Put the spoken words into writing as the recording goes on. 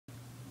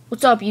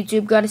What's up,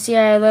 YouTube? Got a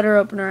CIA letter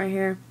opener right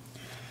here.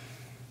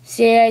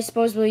 CIA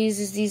supposedly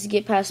uses these to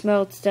get past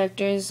metal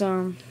detectors.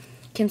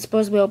 Can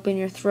supposedly open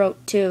your throat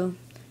too,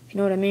 if you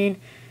know what I mean.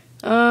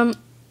 I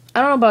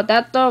don't know about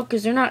that though,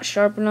 because they're not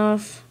sharp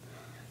enough.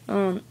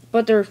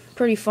 But they're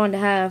pretty fun to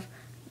have.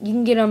 You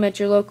can get them at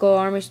your local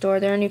army store.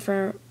 They're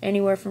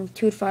anywhere from $2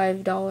 to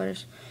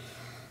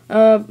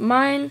 $5.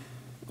 Mine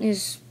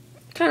is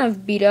kind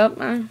of beat up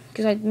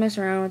because I mess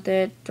around with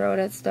it, throw it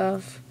at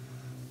stuff.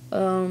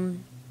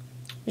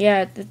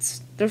 Yeah,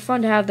 they're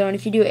fun to have though, and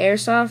if you do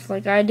airsoft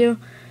like I do,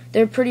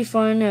 they're pretty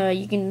fun.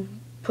 You can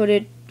put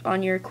it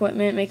on your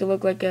equipment, make it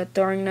look like a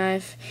throwing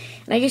knife,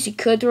 and I guess you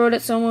could throw it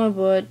at someone,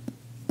 but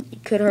you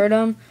could hurt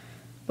them.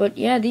 But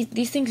yeah,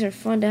 these things are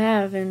fun to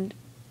have, and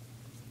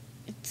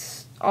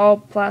it's all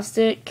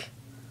plastic,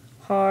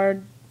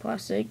 hard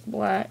plastic,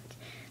 black.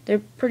 They're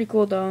pretty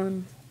cool though,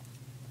 and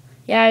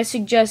yeah, I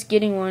suggest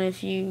getting one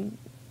if you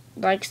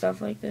like stuff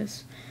like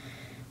this.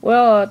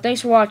 Well,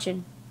 thanks for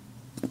watching.